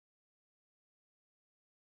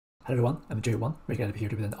Hello everyone, I'm Wang. We're glad to be here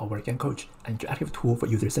to present our GAM coach, an interactive tool for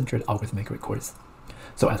user-centered algorithmic recourse.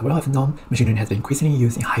 So as we all have known, machine learning has been increasingly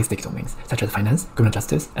used in high-stake domains, such as finance, criminal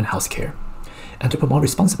justice, and healthcare. And to promote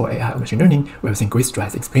responsible AI or machine learning, we have seen great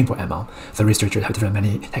strides in explainable ML. So researchers have developed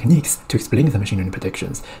many techniques to explain the machine learning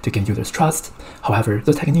predictions to gain users' trust. However,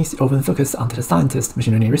 those techniques often focus on data scientists,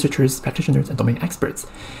 machine learning researchers, practitioners, and domain experts.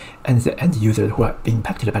 And the end users who are being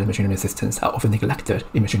impacted by the machine learning systems are often neglected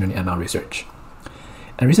in machine learning ML research.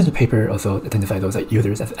 And a recent paper also identified those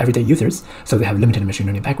users as everyday users, so they have limited machine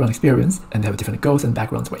learning background experience, and they have different goals and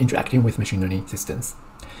backgrounds when interacting with machine learning systems.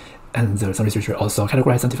 And some researchers also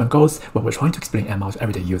categorized some different goals when we're trying to explain ML to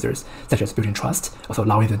everyday users, such as building trust, also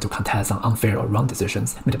allowing them to contest on unfair or wrong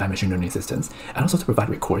decisions made by machine learning systems, and also to provide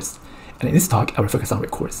recourse. And in this talk, I will focus on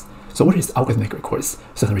recourse. So what is algorithmic recourse?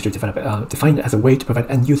 So some research defined it as a way to provide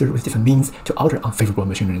end users with different means to alter unfavorable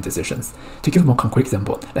machine learning decisions. To give a more concrete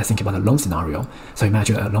example, let's think about a loan scenario. So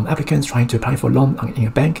imagine a loan applicant trying to apply for a loan in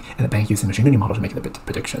a bank, and the bank using a machine learning model to make the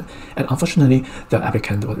prediction. And unfortunately, the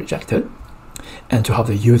applicant was rejected. And to help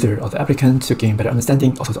the user or the applicant to gain better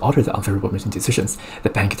understanding, also to alter the unfavorable machine decisions, the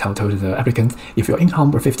bank told the applicant, if your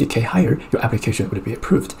income were 50K higher, your application would be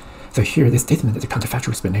approved. So here, this statement is a counterfactual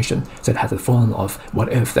explanation, so it has the form of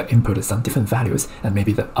what if the input is some different values, and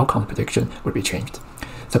maybe the outcome prediction would be changed.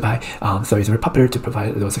 So so it's very popular to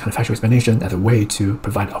provide those counterfactual explanation as a way to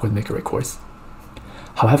provide algorithmic recourse.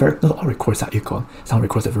 However, not all recourse are equal. Some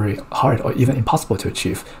recourse are very hard or even impossible to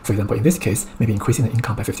achieve. For example, in this case, maybe increasing the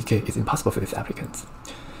income by 50K is impossible for this applicant.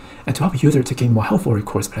 And to help users to gain more helpful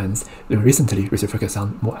recourse plans, recently research focused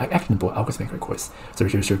on more actionable algorithmic recourse. So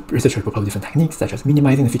researchers propose different techniques such as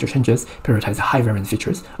minimizing the feature changes, prioritize high variance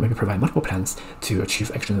features, or maybe provide multiple plans to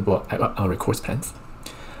achieve actionable recourse plans.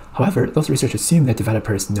 However, those researchers assume that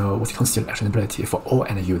developers know what constitutes actionability for all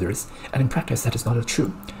end users, and in practice that is not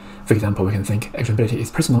true. For example, we can think actionability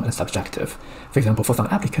is personal and subjective. For example, for some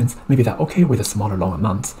applicants, maybe they're okay with a smaller loan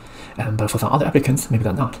amount, but for some other applicants, maybe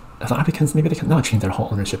they're not. Some applicants, maybe they cannot change their home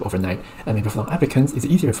ownership overnight, and maybe for some applicants, it's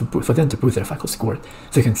easier for them to boost their FICO score.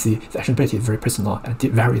 So you can see the actionability is very personal and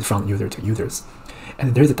it varies from user to users.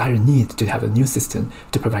 And there is a dire need to have a new system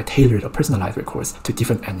to provide tailored or personalized recourse to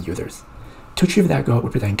different end users. To achieve that goal, we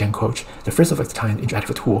present GAM Coach, the first of its kind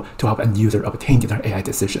interactive tool to help end user obtain their AI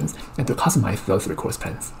decisions and to customize those recourse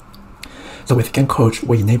plans. So with GAM Coach,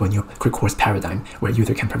 we enable a new recourse paradigm where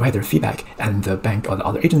user can provide their feedback and the bank or the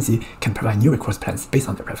other agency can provide new recourse plans based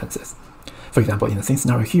on their preferences. For example, in the same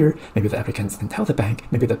scenario here, maybe the applicants can tell the bank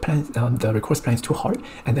maybe the recourse plan is too hard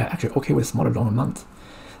and they're actually okay with a smaller loan amount.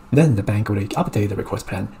 Then the bank will update the recourse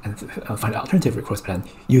plan and find an alternative recourse plan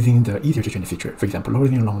using the easier to change feature, for example,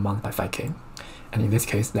 lowering the loan amount by 5K. And in this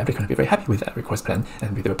case, the applicant will be very happy with that recourse plan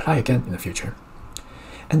and will apply again in the future.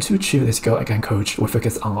 And to achieve this goal, GAM Coach will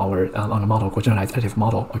focus on on a model called generalized additive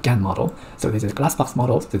model or GAN model. So this is a glass box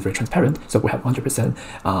model, so it's very transparent. So we have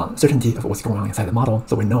 100% certainty of what's going on inside the model.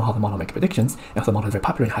 So we know how the model makes predictions. And also the model is very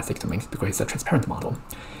popular in high-stake domains because it's a transparent model.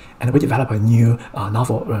 And we develop a new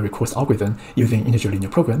novel recourse algorithm using integer linear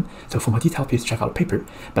program. So for more detail, please check out the paper.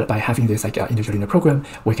 But by having this integer linear program,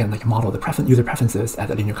 we can model the user preferences as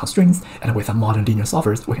linear constraints, and with some modern linear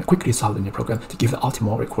solvers, we can quickly solve the linear program to give the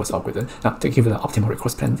optimal recourse algorithm, to give the optimal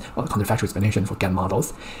recourse plan or counterfactual explanation for GAN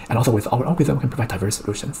models. And also with our algorithm, we can provide diverse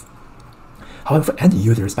solutions. However, for end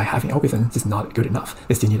users, by having algorithms is not good enough.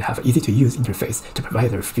 They still need to have an easy-to-use interface to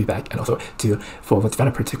provide their feedback and also for the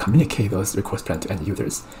developer to communicate those recourse plans to end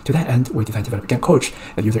users. To that end, we designed develop GAM Coach,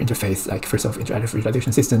 a user interface first of interactive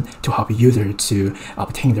visualization system to help a user to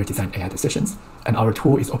obtain their design AI decisions. And our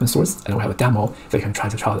tool is open source, and we have a demo, so you can try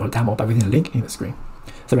to trial our demo by visiting a link in the screen.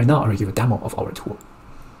 So right now, I will give a demo of our tool.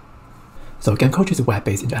 So GAM Coach is a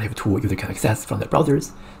web-based interactive tool user can access from their browsers.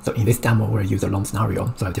 So in this demo, we'll use a loan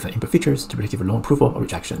scenario. So I have different input features to really give a loan approval or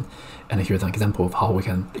rejection. And here's an example of how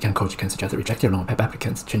GAM Coach can suggest a rejected loan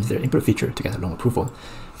applicants change their input feature to get a loan approval.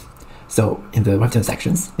 So in the web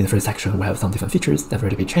sections, in the first section, we have some different features that will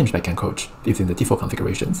already be changed by GAM Coach using the default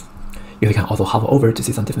configurations. User can also hover over to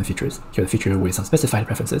see some different features. Here's a feature with some specified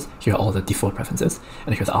preferences. Here are all the default preferences,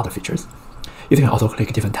 and here's the other features. You can also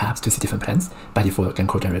click different tabs to see different plans. By default, GAM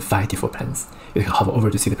Coach generates 5 default plans. You can hover over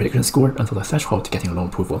to see the prediction score until the threshold to getting a loan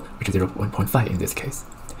approval, which is 0.5 in this case.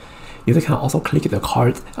 User can also click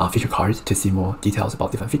the feature card to see more details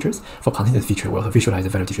about different features. For continuous feature, we also visualize the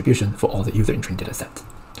value distribution for all the user in trained data set.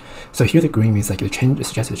 So here the green means the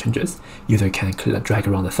suggested changes. User can drag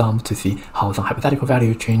around the thumb to see how some hypothetical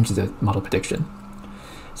value changes the model prediction.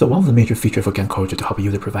 So one of the major features for GAM code is to help a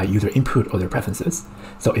user provide user input or their preferences.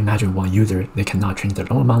 So imagine one user, they cannot change their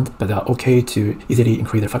loan amount, but they are okay to easily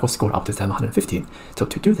increase their FICO score up to 750. So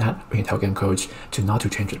to do that, we can tell GAM code to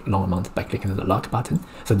change the loan amount by clicking the lock button,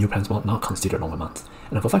 so new plans will not consider loan amount.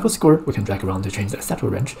 And for FICO score, we can drag around to change the acceptable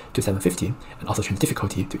range to 750, and also change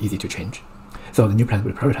difficulty to easy to change. So the new plan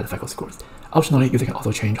will prioritize the FICO scores. Optionally, user can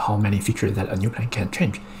also change how many features that a new plan can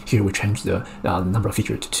change. Here we change the number of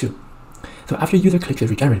features to 2. So after user clicks the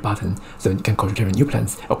regenerate button, so you can generate new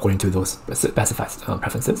plans according to those specified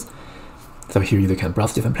preferences. So here user can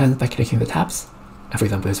browse different plans by clicking the tabs. And for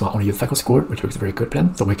example, this one only uses FICO score, which looks a very good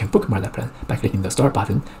plan, so we can bookmark that plan by clicking the start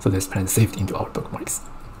button, so this plan is saved into our bookmarks.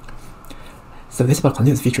 So this is about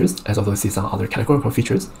continuous features, as also see some other categorical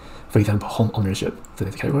features. For example, home ownership. So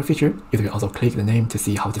this category feature, user can also click the name to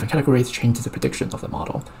see how different categories change the prediction of the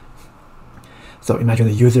model. So imagine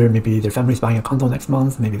the user, maybe their family is buying a condo next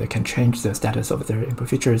month, maybe they can change the status of their input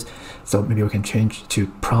features. So maybe we can change to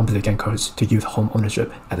prompt the GAM code to use home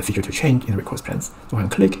ownership as a feature to change in the recourse plans. So we can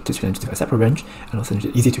click to change to a separate range, and also it's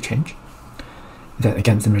easy to change. Then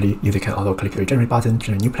again, similarly, user can also click the regenerate button to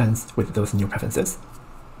generate new plans with those new preferences.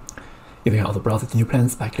 User can also browse the new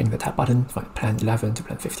plans by clicking the tab button from plan 11 to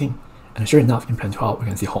plan 15. And sure enough, in plan 12, we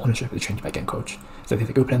can see home ownership is changed by GAM code. So this is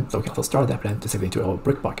a good plan, so we can also start that plan to save it into our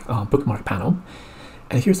bookmark panel.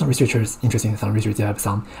 And here's some researchers interested in some research. They have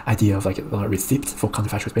some idea of like receipts for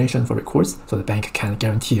counterfactual explanation for recourse, so the bank can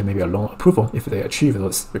guarantee maybe a loan approval if they achieve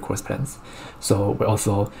those recourse plans. So we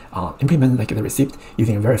also implement like the receipt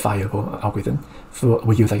using a verifiable algorithm. So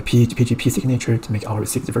we use like PGP signature to make our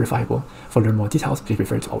receipt verifiable. For learn more details, please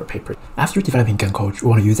refer to our paper. After developing GAM code, we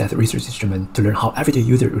want to use that as a research instrument to learn how everyday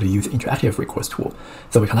user would use interactive recourse tool.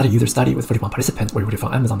 So we conducted a user study with 41 participants where we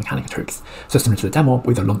found Amazon mechanic tricks. So similar to the demo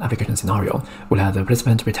with the loan application scenario, we'll have the participants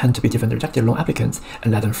pretend to be different rejected loan applicants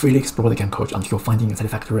and let them freely explore the GAM code until finding a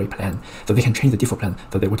satisfactory plan. So they can change the default plan,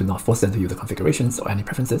 so they would not force them to use the configurations or any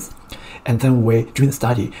preferences. And then during the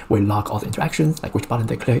study, we log all the interactions, like which button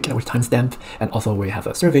they click and which timestamp, and also we have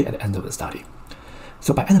a survey at the end of the study.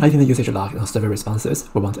 So by analyzing the usage log and survey responses,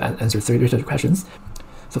 we want to answer 3 research questions.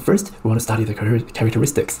 So first, we want to study the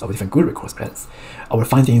characteristics of different good recourse plans. Our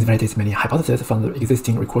findings validate many hypotheses from the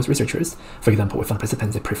existing recourse researchers. For example, we found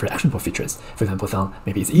participants that prefer actionable features. For example, some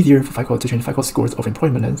maybe it's easier for FICO to change FICO scores over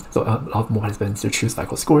employment length, so a lot more participants to choose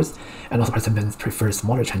FICO scores. And also participants prefer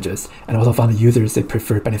smaller changes. And also found the users that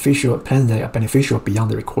prefer beneficial plans that are beneficial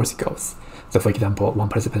beyond the recourse goals. So for example, one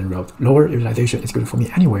participant wrote, lower utilization is good for me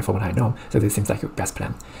anyway for what I know, so this seems like a best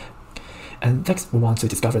plan. And next, we want to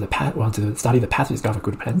discover the path. We want to study the path to discover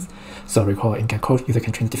good plans. So recall in GAM code, user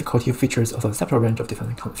can change the difficulty of features, also a separate range of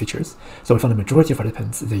different features. So we found the majority of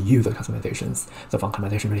participants, they use the customizations. So found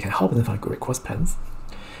customization really can help them find good recourse plans.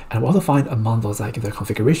 And we also find among those like the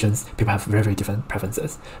configurations, people have very, very different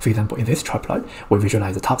preferences. For example, in this chart plot, we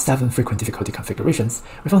visualize the top 7 frequent difficulty configurations.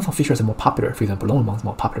 We found some features are more popular. For example, loan amounts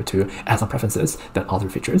more popular to add some preferences than other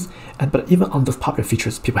features. But even on those popular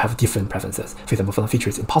features, people have different preferences. For example, for some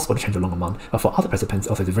features, it's impossible to change the loan amount, but for other participants,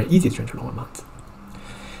 also it's very easy to change the loan amount.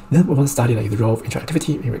 Then we want to study like the role of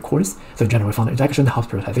interactivity in recourse. So in general, we found interaction helps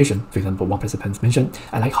prioritization. For example, one participant mentioned,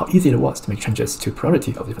 I like how easy it was to make changes to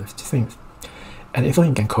priority of different things. And if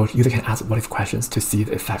in GAM code, user can ask what-if questions to see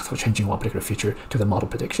the effects of changing one particular feature to the model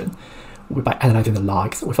prediction. By analyzing the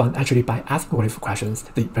logs, we found actually by asking what-if questions,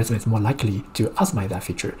 the participant is more likely to optimize that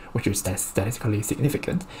feature, which is statistically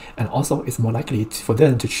significant. And also, it's more likely for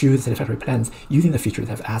them to choose satisfactory plans using the features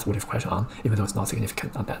they have asked what-if question on, even though it's not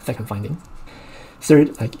significant on that second finding.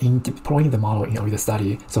 Third, like in deploying the model in our user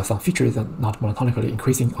study, so some features are not monotonically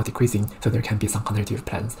increasing or decreasing, so there can be some counteractive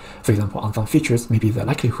plans. For example, on some features, maybe the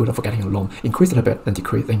likelihood of getting a loan increased a little bit, then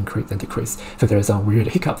decrease, then increase, then decrease. So there is some weird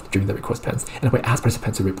hiccups during the recourse plans. And we ask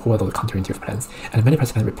participants to report those counterintuitive plans. And many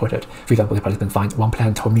participants reported, for example, the participant find one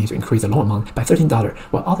plan told me to increase the loan amount by $13,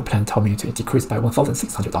 while other plan told me to decrease by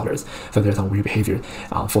 $1,600. So there's some weird behavior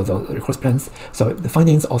for those recourse plans. So the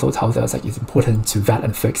findings also tells us like it's important to vet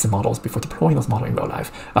and fix the models before deploying those models in real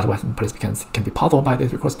life. Otherwise, participants can be puzzled by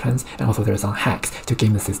these recourse plans, and also there are some hacks to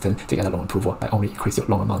game the system to get a loan approval by only increasing your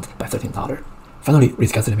loan amount by $13. Finally, we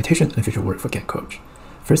discuss the limitation and future work for GAM code.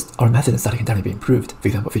 First, our method and study can definitely be improved. For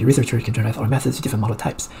example, the researcher can generalize our methods to different model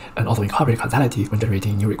types, and also incorporate causality when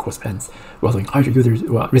generating new recourse plans. We also encourage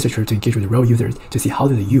researchers to engage with real users to see how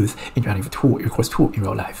do they use interactive recourse tool in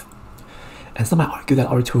real life. And some might argue that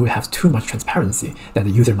our tool has too much transparency, that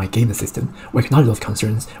the user might game the system. We acknowledge those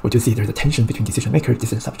concerns. We do see there's a tension between decision makers and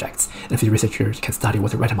decision subjects, and the researchers can study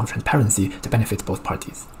what's the right amount of transparency to benefit both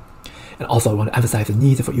parties. And also I want to emphasize the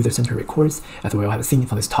need for user-centered recourse. As we all have seen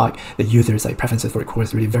from this talk, the users' preferences for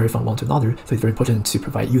recourse really vary from one to another, so it's very important to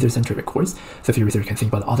provide user-centered recourse. So if your user can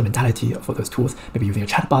think about the other mentality for those tools, maybe using a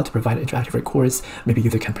chatbot to provide an interactive recourse, maybe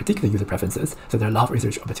user can predict the user preferences. So there are a lot of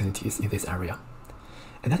research opportunities in this area.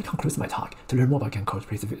 And that concludes my talk. To learn more about GAM code,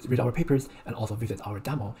 please read our papers and also visit our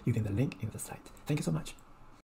demo using the link in the slide. Thank you so much.